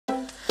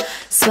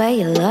Swear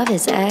your love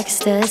is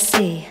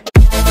ecstasy.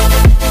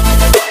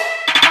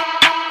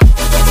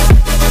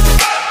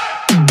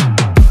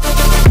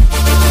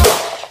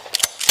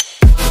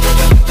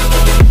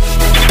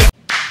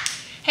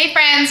 Hey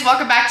friends,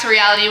 welcome back to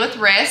Reality with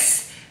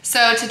Riss.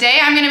 So today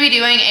I'm going to be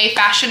doing a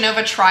Fashion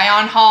Nova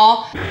try-on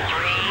haul.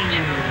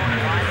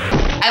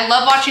 I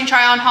love watching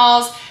try-on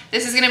hauls.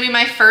 This is going to be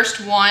my first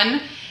one,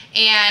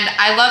 and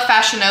I love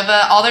Fashion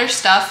Nova. All their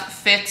stuff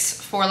fits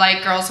for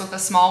like girls with a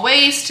small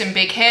waist and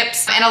big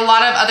hips, and a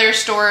lot of other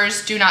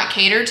stores do not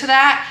cater to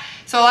that.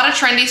 So a lot of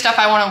trendy stuff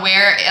I want to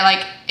wear,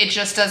 it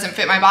just doesn't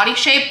fit my body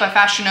shape, but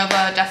Fashion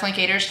Nova definitely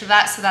caters to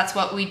that, so that's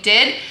what we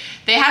did.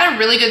 They had a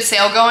really good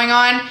sale going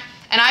on.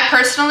 And I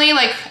personally,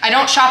 I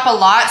don't shop a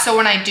lot, so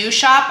when I do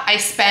shop, I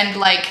spend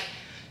like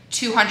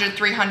 $200,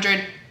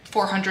 $300,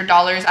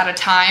 $400 at a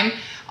time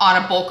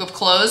on a bulk of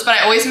clothes, but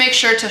I always make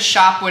sure to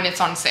shop when it's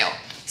on sale.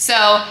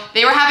 So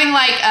they were having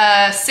like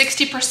a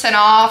 60%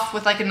 off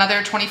with like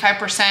another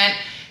 25%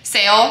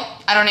 sale.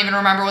 I don't even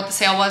remember what the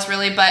sale was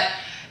really, but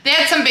they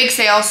had some big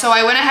sales, so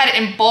I went ahead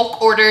and bulk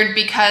ordered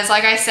because,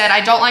 like I said, I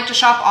don't like to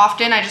shop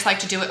often. I just like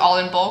to do it all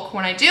in bulk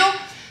when I do.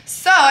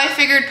 So I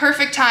figured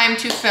perfect time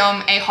to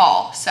film a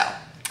haul. So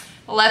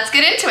let's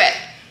get into it.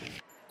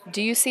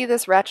 Do you see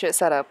this ratchet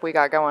setup we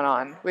got going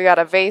on? We got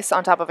a vase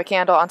on top of a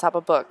candle on top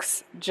of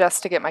books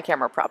just to get my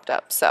camera propped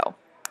up. So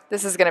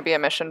this is gonna be a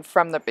mission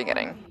from the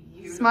beginning.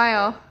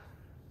 Smile.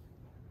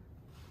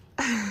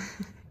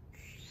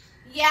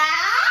 Yeah?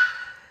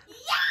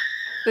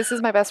 This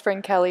is my best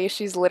friend Kelly.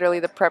 She's literally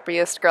the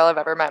preppiest girl I've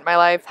ever met in my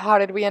life. How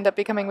did we end up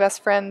becoming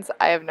best friends?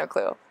 I have no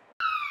clue.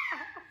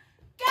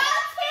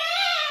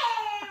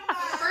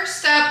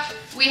 First up,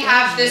 we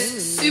have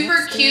this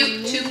super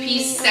cute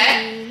two-piece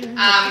set.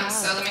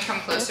 So let me come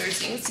closer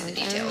so you can see the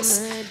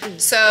details.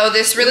 So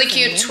this really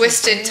cute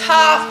twisted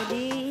top,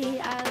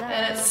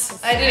 and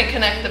I didn't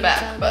connect the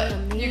back, but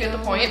you get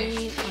the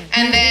point.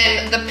 And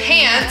then the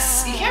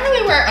pants, you can't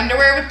really wear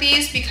underwear with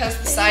these because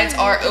the sides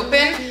are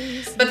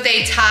open, but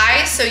they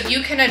tie so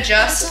you can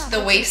adjust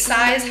the waist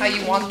size how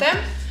you want them.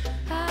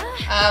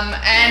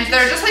 And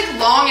they're just like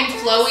long and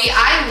flowy.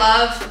 I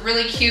love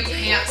really cute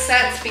pant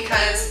sets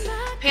because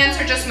pants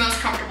are just most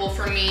comfortable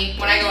for me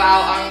when I go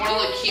out. I want to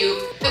look cute.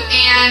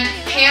 And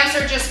pants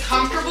are just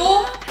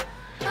comfortable.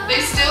 They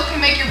still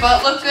can make your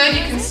butt look good.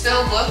 You can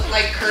still look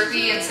like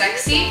curvy and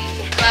sexy,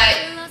 but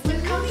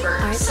with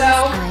comfort.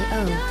 So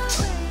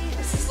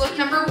this is look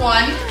number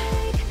one.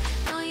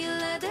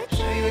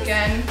 Show you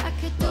again.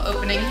 The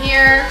opening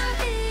here,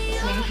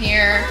 opening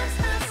here,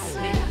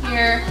 opening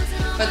here.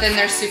 But then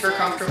they're super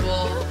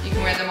comfortable. You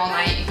can wear them all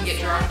night. You can get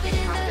drunk. You can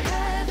have a good time.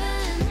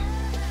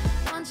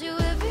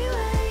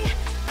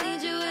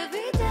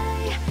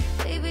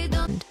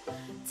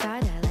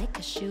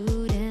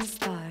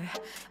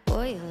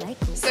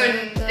 So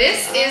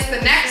this is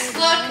the next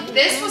look.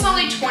 This was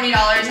only $20,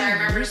 I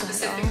remember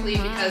specifically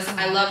because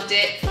I loved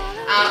it.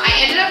 I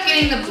ended up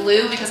getting the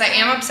blue because I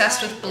am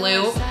obsessed with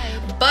blue,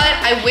 but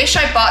I wish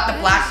I bought the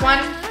black one.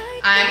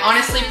 I'm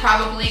honestly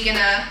probably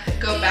gonna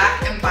go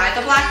back and buy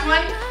the black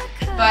one,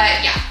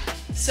 but yeah.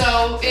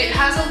 So it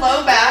has a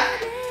low back,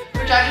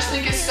 which I just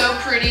think is so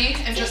pretty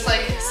and just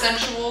like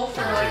sensual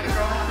for like a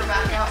girl to have her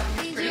back out.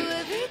 It's pretty.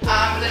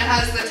 Then it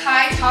has the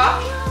tie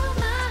top,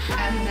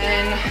 and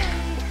then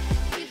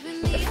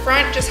the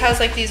front just has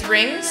like these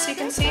rings, you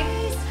can see.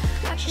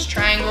 It's just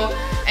triangle,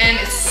 and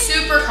it's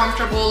super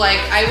comfortable. Like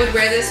I would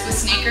wear this with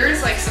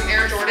sneakers, like some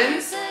Air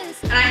Jordans.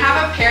 And I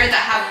have a pair that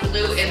have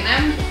blue in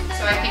them,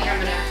 so I think I'm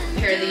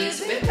gonna pair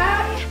these with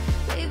that.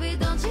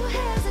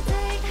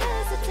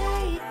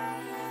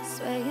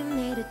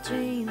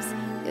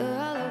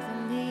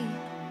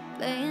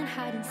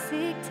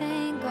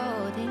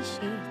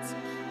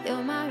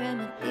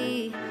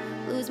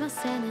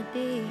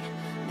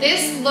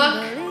 This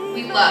look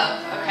we love,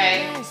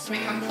 okay? Let me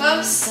come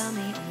close.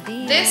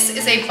 This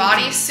is a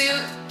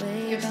bodysuit.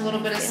 Gives a little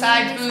bit of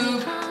side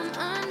boob,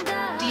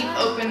 deep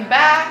open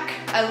back.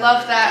 I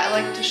love that.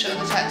 I like to show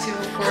the tattoo,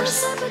 of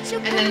course.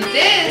 And then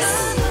this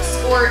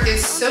skirt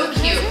is so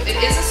cute. It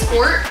is a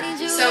skirt,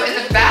 so in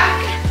the back,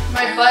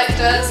 my butt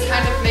does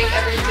kind of make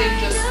everything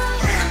just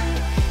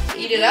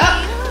eat it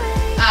up.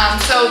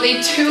 So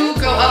they do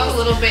go up a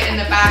little bit in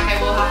the back. I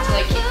will have to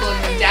like keep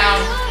pulling them down.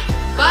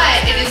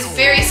 But it is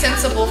very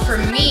sensible for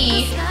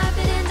me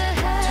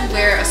to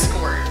wear a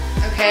skirt,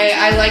 okay?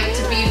 I like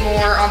to be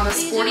more on the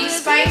sporty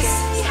spice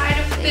side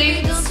of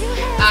things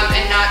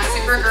and not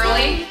super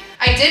girly.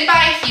 I did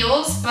buy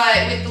heels,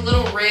 but with the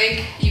little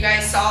rig you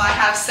guys saw I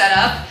have set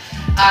up,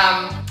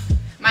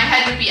 my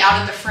head would be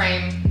out of the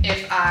frame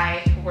if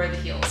I wore the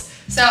heels.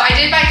 So I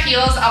did buy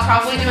heels. I'll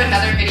probably do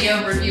another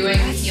video reviewing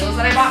the heels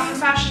that I bought from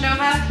Fashion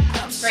Nova.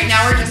 Right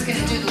now we're just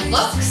gonna do the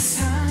looks.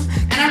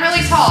 And I'm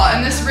really tall,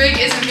 and this rig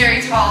isn't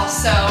very tall,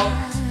 so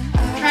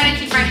I'm trying to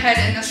keep my head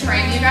in this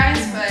frame, you guys,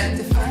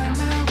 but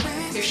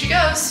here she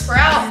goes, we're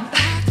out.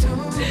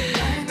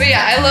 But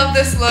yeah, I love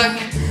this look.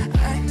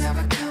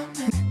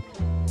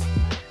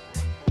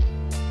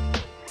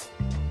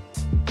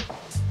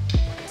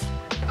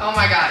 Oh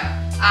my god,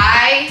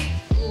 I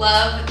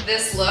love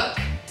this look.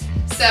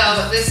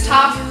 So this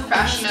top,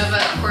 Fashion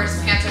Nova, of course,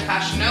 pants are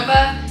Fashion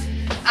Nova.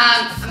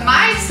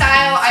 My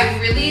style, I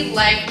really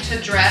like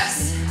to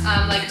dress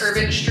like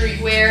urban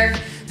streetwear,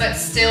 but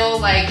still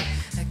like,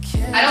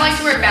 I don't like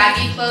to wear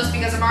baggy clothes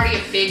because I'm already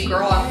a big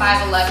girl. I'm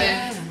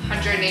 5'11",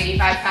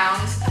 185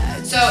 pounds.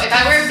 So if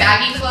I wear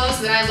baggy clothes,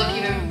 then I look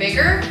even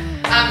bigger.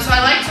 So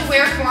I like to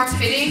wear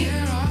form-fitting,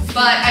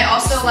 but I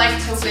also like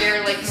to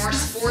wear like more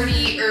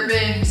sporty,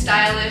 urban,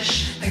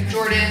 stylish, like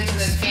Jordans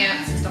and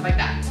pants and stuff like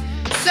that.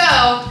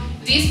 So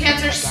these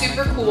pants are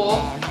super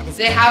cool.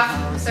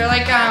 They're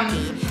like,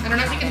 I don't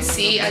know if you can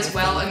see as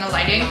well in the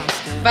lighting,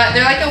 but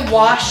they're like a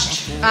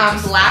washed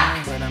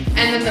black, and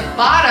then the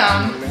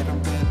bottom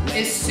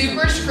is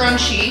super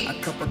scrunchy,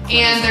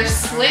 and they're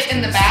slit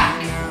in the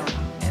back.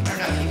 I don't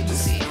know if you can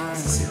see.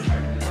 This is super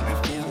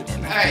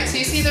hard. Alright, so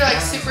you see they're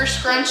like super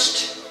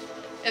scrunched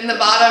in the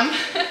bottom,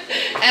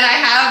 and I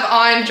have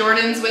on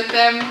Jordans with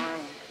them.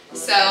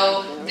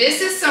 So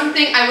this is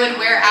something I would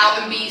wear out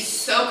and be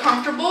so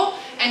comfortable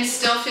and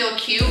still feel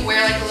cute,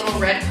 wear like a little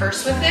red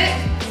purse with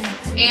it.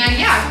 And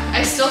yeah,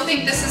 I still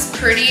think this is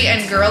pretty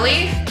and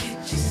girly,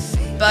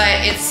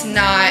 but it's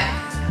not,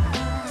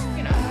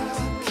 you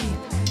know,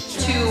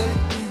 too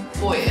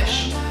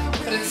boyish,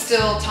 but it's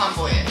still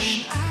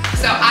tomboyish.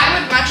 So I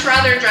would much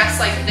rather dress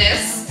like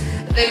this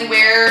than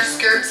wear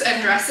skirts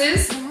and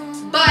dresses,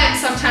 but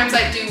sometimes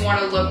I do want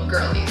to look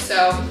girly.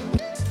 So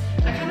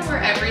I kind of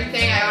wear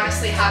everything.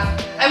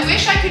 I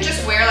wish I could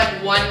just wear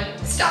like one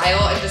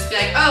style and just be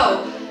like,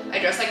 oh, I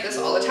dress like this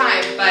all the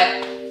time,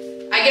 but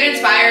I get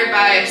inspired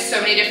by so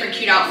many different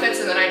cute outfits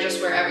and then I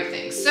just wear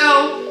everything.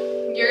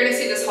 So you're gonna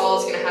see this haul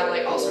is gonna have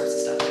like all sorts of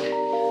stuff in it.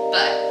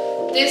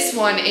 But this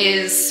one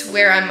is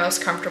where I'm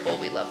most comfortable.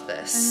 We love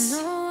this.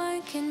 I know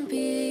I can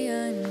be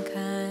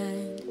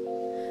unkind,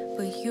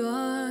 but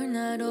you're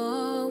not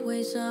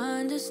always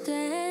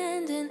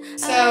understanding.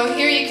 So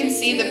here you can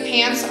see the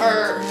pants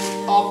are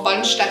all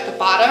bunched at the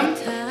bottom,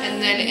 and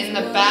then in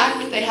the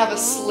back they have a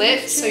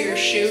slit so your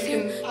shoe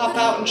can pop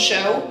out and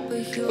show,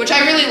 which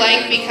I really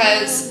like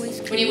because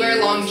when you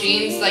wear long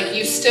jeans, like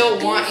you still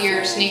want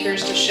your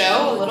sneakers to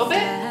show a little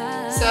bit.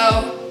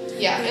 So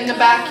yeah, in the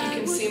back you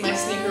can see my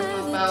sneaker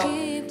pop out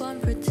like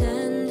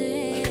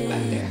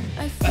back there,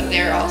 but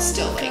they're all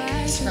still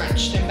like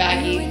scrunched and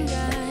baggy.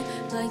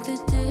 Like the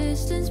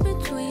distance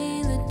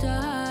between the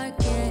dark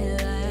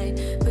and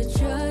light, but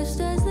just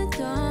as the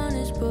dawn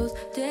is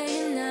both day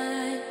and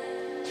night,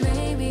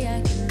 maybe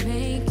I can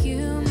make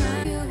you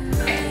mine.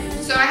 Okay,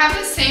 so I have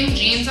the same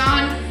jeans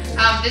on.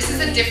 This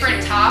is a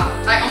different top.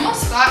 I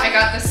almost thought I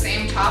got the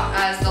same top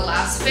as the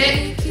last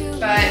fit,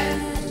 but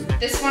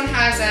this one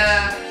has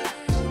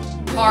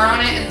a bar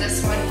on it and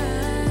this one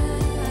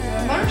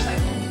a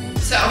motorcycle.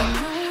 So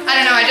I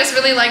don't know, I just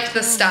really liked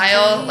the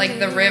style, like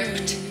the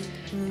ripped,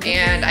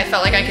 and I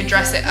felt like I could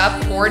dress it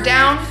up or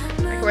down.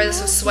 I could wear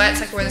this with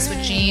sweats, I could wear this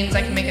with jeans,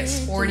 I can make it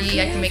sporty,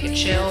 I can make it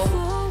chill.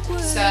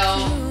 So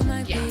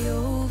yeah,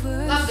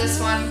 love this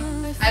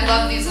one. I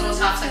love these little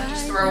tops I can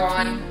just throw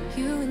on.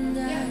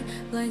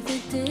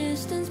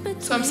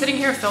 So I'm sitting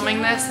here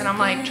filming this and I'm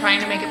like trying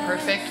to make it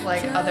perfect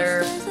like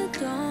other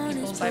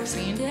people's I've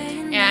seen.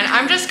 And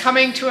I'm just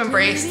coming to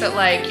embrace that,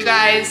 like, you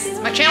guys,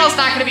 my channel's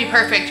not gonna be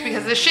perfect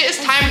because this shit is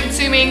time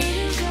consuming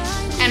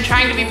and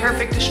trying to be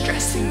perfect is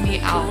stressing me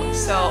out.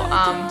 So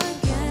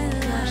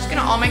we're just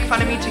gonna all make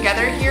fun of me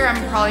together here.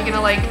 I'm probably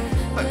gonna like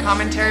put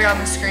commentary on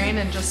the screen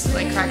and just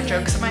like crack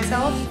jokes at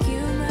myself.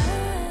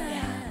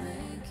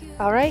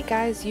 Alright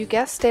guys, you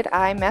guessed it,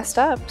 I messed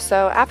up.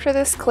 So after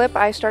this clip,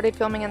 I started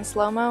filming in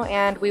slow-mo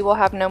and we will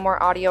have no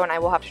more audio and I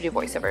will have to do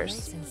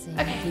voiceovers.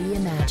 Okay.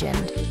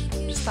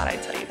 Reimagined. Just thought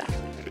I'd tell you that.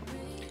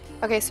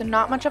 Okay, so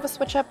not much of a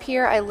switch up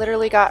here. I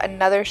literally got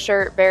another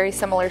shirt, very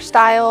similar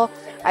style.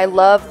 I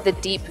love the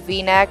deep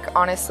V-neck.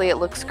 Honestly, it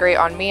looks great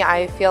on me.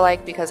 I feel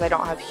like because I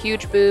don't have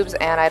huge boobs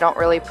and I don't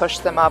really push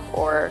them up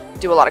or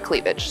do a lot of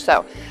cleavage.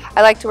 So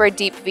I like to wear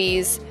deep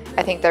V's.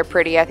 I think they're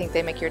pretty. I think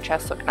they make your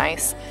chest look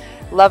nice.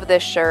 Love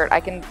this shirt. I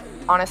can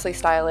honestly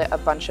style it a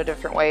bunch of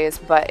different ways,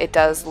 but it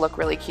does look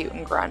really cute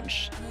and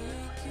grunge.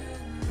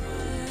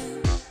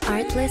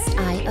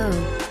 Artlist.io.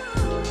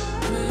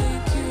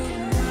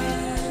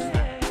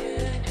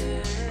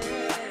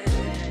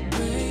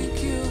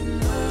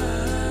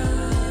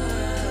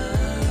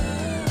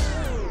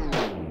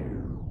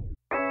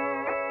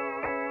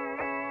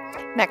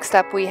 Next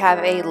up, we have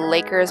a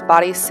Lakers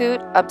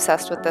bodysuit.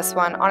 Obsessed with this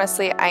one.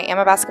 Honestly, I am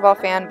a basketball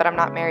fan, but I'm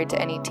not married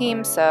to any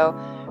team, so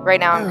right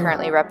now I'm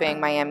currently repping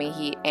Miami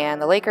Heat and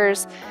the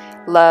Lakers.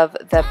 Love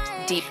the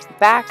deep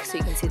back so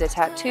you can see the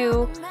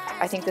tattoo.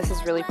 I think this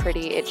is really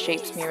pretty. It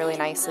shapes me really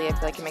nicely. I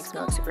feel like it makes me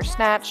look super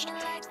snatched.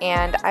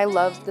 And I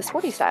love the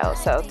sporty style.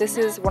 So this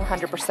is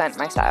 100%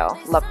 my style.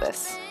 Love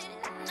this.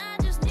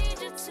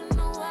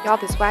 Y'all,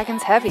 this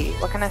wagon's heavy.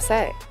 What can I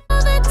say?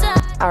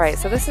 Alright,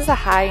 so this is a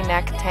high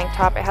neck tank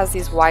top. It has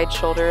these wide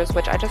shoulders,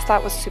 which I just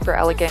thought was super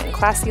elegant and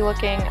classy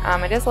looking.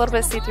 It is a little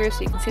bit see-through,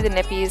 so you can see the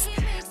nippies.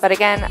 But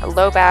again,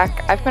 low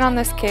back. I've been on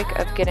this kick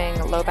of getting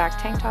low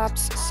back tank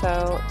tops,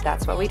 so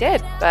that's what we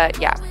did. But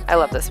yeah, I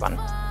love this one.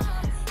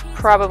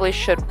 probably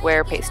should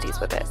wear pasties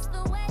with it.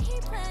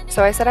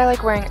 So I said I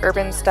like wearing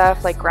urban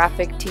stuff like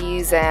graphic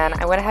tees, and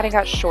I went ahead and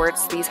got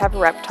shorts. These have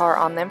Reptar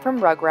on them from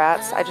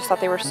Rugrats. I just thought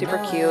they were super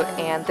cute,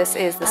 and this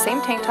is the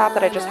same tank top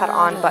that I just had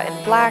on but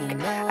in black.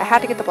 I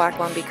had to get the black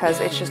one because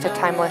it's just a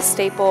timeless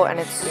staple and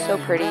it's so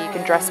pretty. You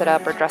can dress it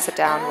up or dress it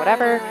down,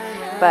 whatever,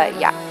 but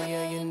yeah.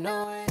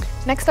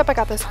 Next up, I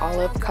got this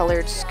olive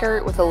colored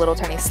skirt with a little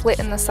tiny slit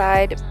in the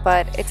side,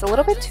 but it's a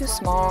little bit too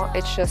small.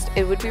 It's just,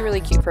 it would be really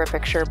cute for a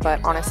picture,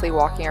 but honestly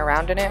walking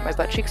around in it, my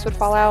butt cheeks would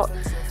fall out.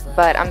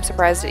 But I'm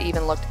surprised it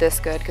even looked this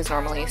good because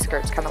normally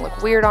skirts kind of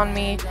look weird on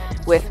me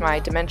with my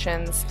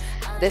dimensions.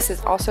 This is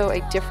also a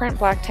different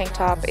black tank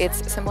top.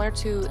 It's similar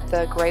to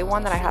the gray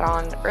one that I had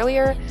on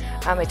earlier.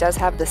 It does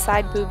have the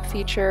side boob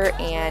feature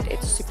and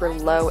it's super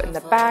low in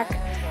the back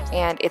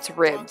and it's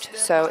ribbed.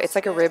 So it's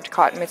like a ribbed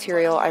cotton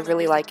material. I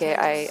really like it.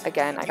 I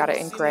got it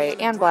in gray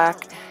and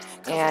black.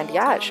 And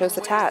yeah, it shows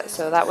the tat.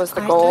 So that was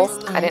the goal.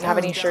 I didn't have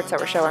any shirts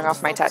that were showing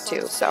off my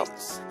tattoo. So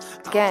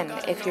again,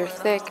 if you're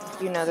thick,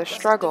 you know the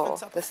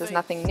struggle. This is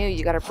nothing new.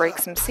 You got to break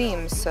some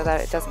seams so that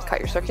it doesn't cut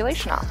your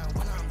circulation off.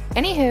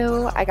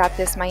 Anywho, I got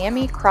this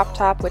Miami crop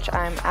top, which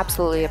I'm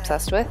absolutely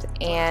obsessed with,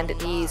 and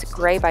these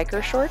gray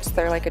biker shorts.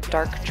 They're like a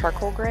dark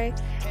charcoal gray.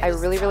 I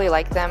really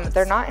like them.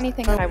 They're not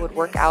anything that I would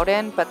work out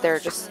in, but they're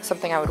just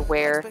something I would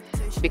wear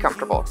to be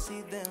comfortable.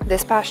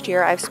 This past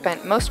year, I've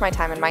spent most of my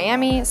time in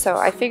Miami, so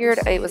I figured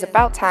it was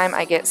about time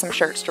I get some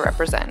shirts to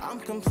represent.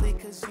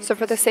 So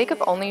for the sake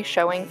of only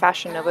showing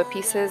Fashion Nova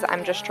pieces,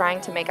 I'm just trying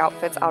to make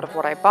outfits out of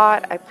what I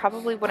bought. I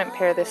probably wouldn't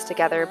pair this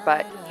together,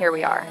 but here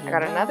we are. I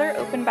got another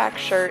open back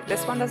shirt.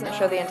 This one doesn't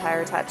show the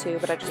entire tattoo,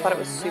 but I just thought it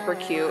was super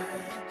cute.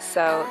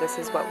 So this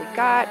is what we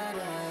got.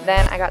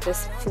 Then I got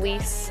this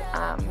fleece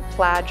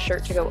plaid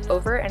shirt to go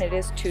over, and it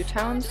is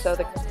two-tone, so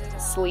the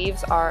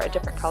sleeves are a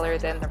different color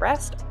than the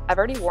rest. I've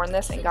already worn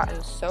this and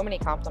gotten so many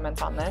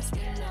compliments on this.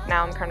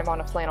 Now I'm kind of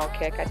on a flannel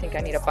kick. I think I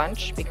need a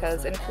bunch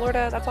because in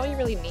Florida, that's all you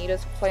really need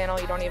is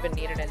flannel. You don't even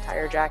need an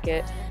entire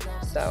jacket.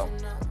 So,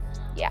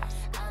 yeah.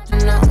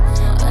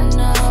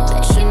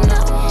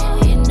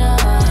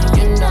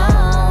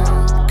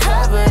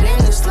 Covered in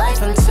this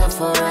life until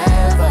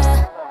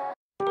forever.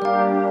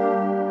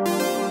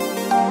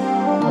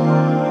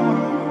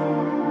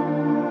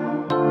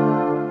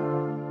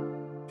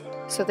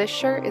 So this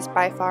shirt is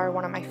by far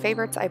one of my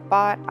favorites I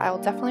bought. I'll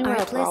definitely wear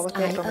a bra with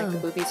it. It'll make the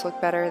boobies look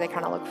better. They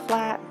kind of look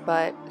flat,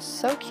 but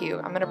so cute.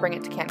 I'm going to bring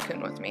it to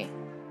Cancun with me.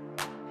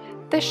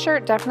 This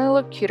shirt definitely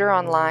looked cuter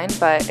online,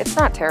 but it's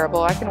not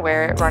terrible. I can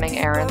wear it running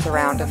errands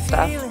around and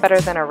stuff. Better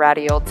than a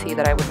ratty old tee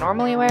that I would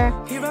normally wear.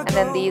 And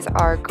then these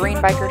are green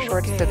biker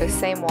shorts. They're the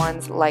same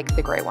ones like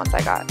the gray ones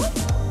I got.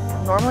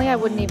 Normally I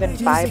wouldn't even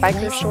buy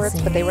biker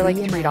shorts, but they were like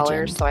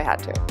 $3, so I had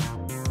to.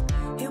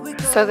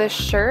 So this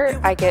shirt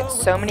I get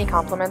so many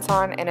compliments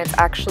on, and it's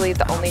actually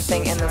the only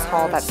thing in this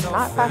haul that's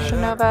not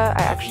Fashion Nova.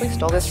 I actually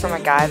stole this from a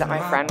guy that my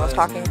friend was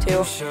talking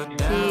to.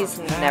 He's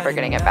never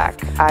getting it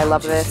back. I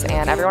love this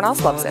and everyone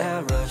else loves it.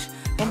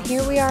 And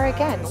here we are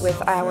again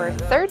with our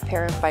third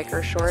pair of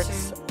biker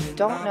shorts.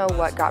 Don't know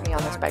what got me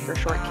on this biker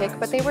short kick,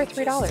 but they were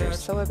 $3,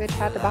 so a bitch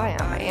had to buy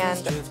them.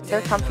 And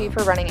they're comfy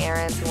for running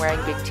errands and wearing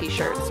big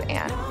t-shirts.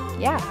 And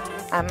yeah,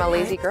 I'm a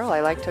lazy girl. I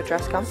like to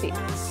dress comfy.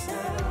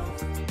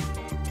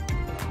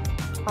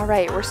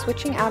 Alright, we're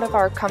switching out of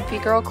our comfy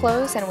girl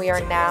clothes and we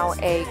are now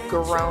a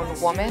grown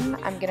woman.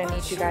 I'm going to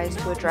need you guys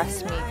to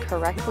address me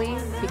correctly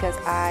because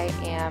I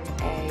am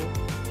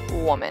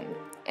a woman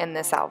in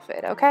this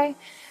outfit, okay?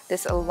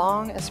 This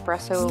long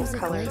espresso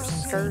colored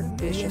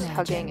skirt is just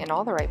hugging in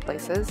all the right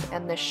places,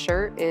 and this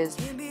shirt is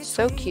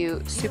so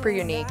cute, super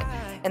unique.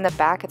 In the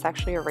back it's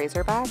actually a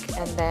razor back,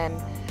 and then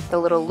the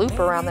little loop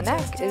around the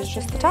neck is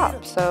just the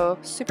top. So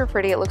super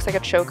pretty. It looks like a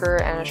choker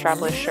and a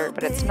strapless shirt,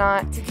 but it's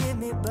not.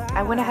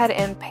 I went ahead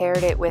and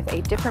paired it with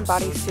a different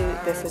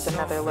bodysuit. This is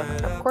another look,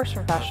 of course,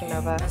 from Fashion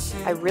Nova.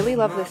 I really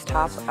love this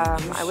top.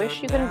 I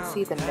wish you couldn't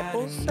see the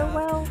nipples so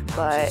well,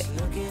 but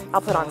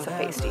I'll put on some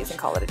pasties and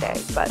call it a day.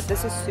 But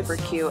this is super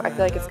cute. I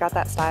feel like it's got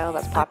that style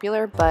that's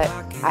popular, but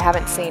I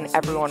haven't seen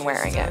everyone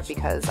wearing it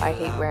because I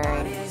hate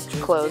wearing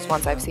clothes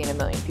once I've seen a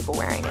million people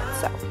wearing it.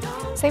 So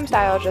same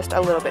style, just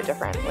a little bit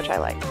different, which I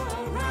like.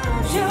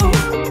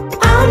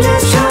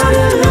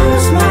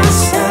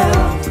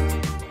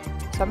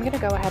 So I'm going to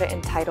go ahead and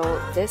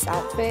entitle this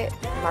outfit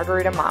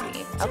Margarita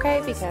Mommy,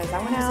 okay? Because I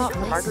went out for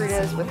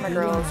margaritas with my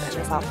girls in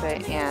this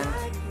outfit and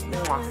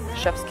mwah,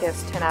 chef's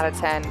kiss, 10 out of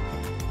 10.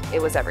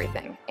 It was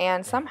everything.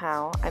 And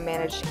somehow I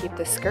managed to keep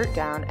the skirt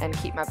down and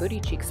keep my booty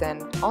cheeks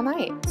in all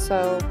night.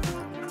 So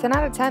 10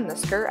 out of 10, the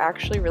skirt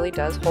actually really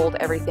does hold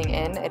everything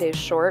in. It is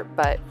short,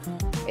 but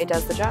it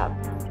does the job.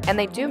 And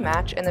they do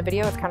match. In the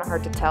video it's kind of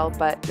hard to tell,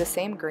 but the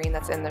same green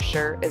that's in the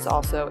shirt is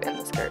also in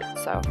the skirt.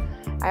 So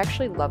I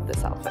actually love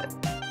this outfit.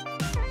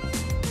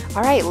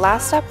 Alright,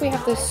 last up we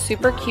have this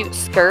super cute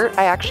skirt.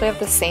 I actually have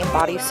the same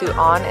bodysuit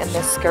on, and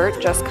this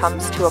skirt just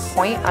comes to a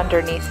point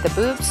underneath the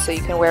boobs, so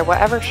you can wear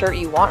whatever shirt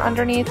you want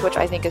underneath, which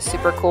I think is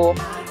super cool.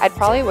 I'd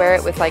probably wear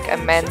it with like a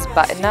men's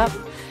button-up,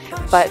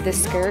 but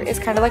this skirt is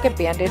kind of like a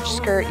bandage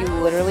skirt. You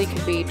literally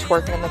could be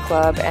twerking in the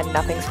club and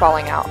nothing's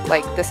falling out.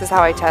 Like, this is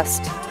how I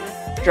test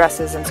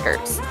dresses and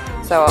skirts.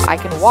 So I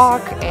can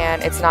walk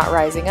and it's not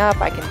rising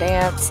up, I can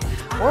dance.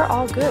 We're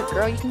all good,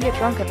 girl. You can get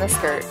drunk in this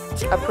skirt.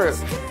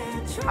 Approved.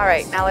 All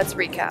right, now let's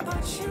recap.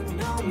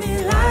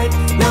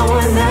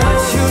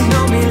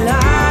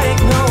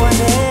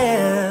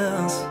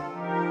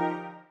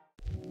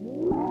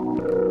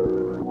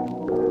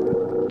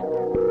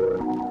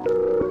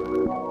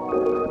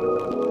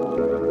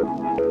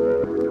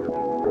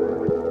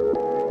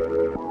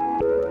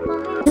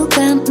 You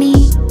got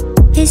me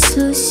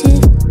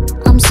exclusive.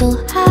 I'm so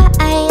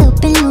high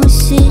up and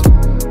lucid.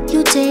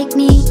 You take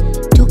me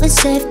to a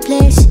safe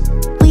place.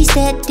 We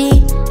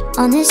steady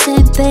on the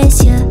same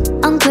pace, yeah.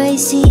 I'm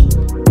crazy,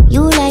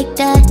 you like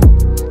that.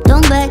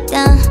 Don't back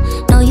down,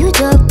 no you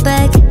talk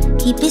back.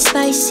 Keep it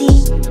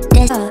spicy,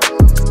 that's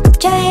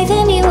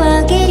driving me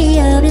wild, giddy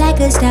up like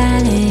a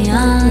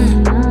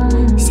stallion.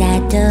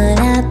 Saddle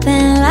up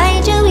and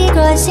ride you, we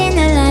crossing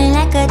the line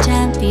like a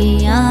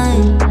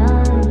champion.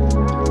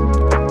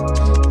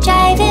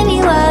 Driving me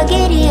wild,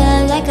 giddy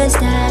up like a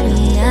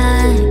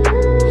stallion.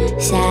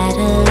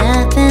 Saddle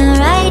up and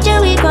ride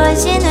you, we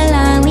crossing the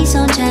line, we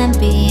some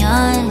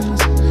champions.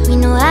 We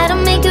know how to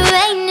make it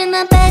rain in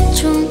the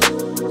bedroom.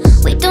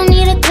 We don't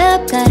need a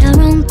club, got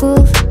our own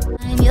groove.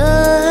 I'm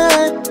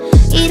yours,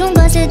 you don't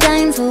got a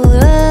dime for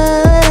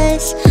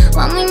us.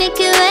 Want me make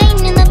it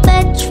rain in the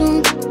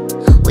bedroom.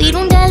 We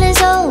don't tell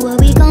us all what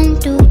we gon'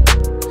 do.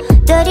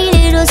 Dirty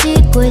little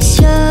secrets,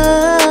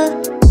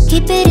 yeah.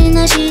 Keep it in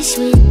the sheets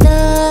with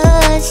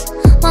us.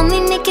 Want me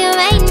make it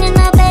rain in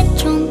the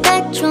bedroom,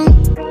 bedroom.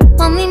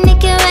 Want me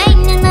make it rain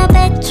in the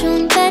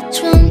bedroom,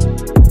 bedroom.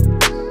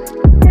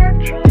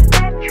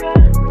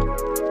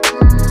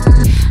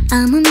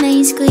 I'm a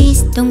main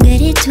squeeze, don't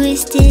get it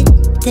twisted.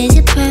 There's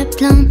a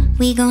problem,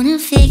 we gonna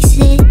fix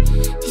it.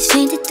 This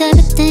ain't the type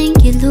of thing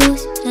you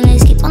lose, so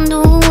let's keep on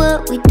doing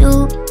what we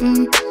do.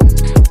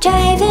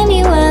 Driving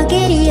me wild,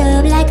 giddy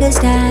up like a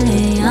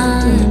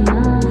stallion.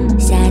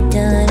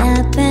 Saddle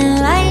up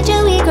and ride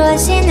you, we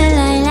crossing the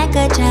line like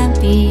a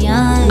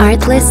champion.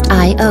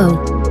 Artlist.io.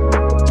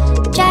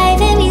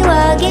 Driving me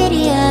wild,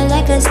 giddy up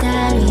like a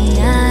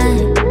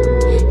stallion.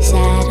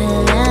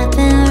 Saddle up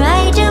and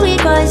ride you, we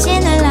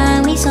crossing the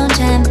line, we some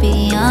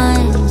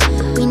champions.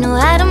 We know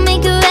how to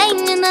make it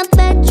rain in the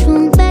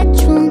bedroom,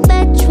 bedroom,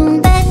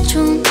 bedroom,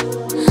 bedroom.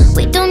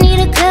 We don't need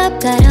a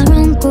club, got our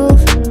own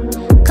groove.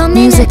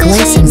 Music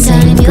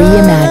licensing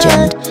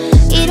reimagined.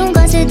 You don't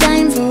got a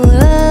dime for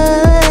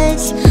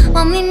us.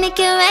 Want me make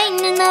it rain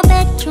in the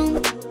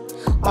bedroom.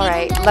 All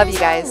right, love you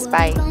guys.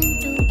 Bye.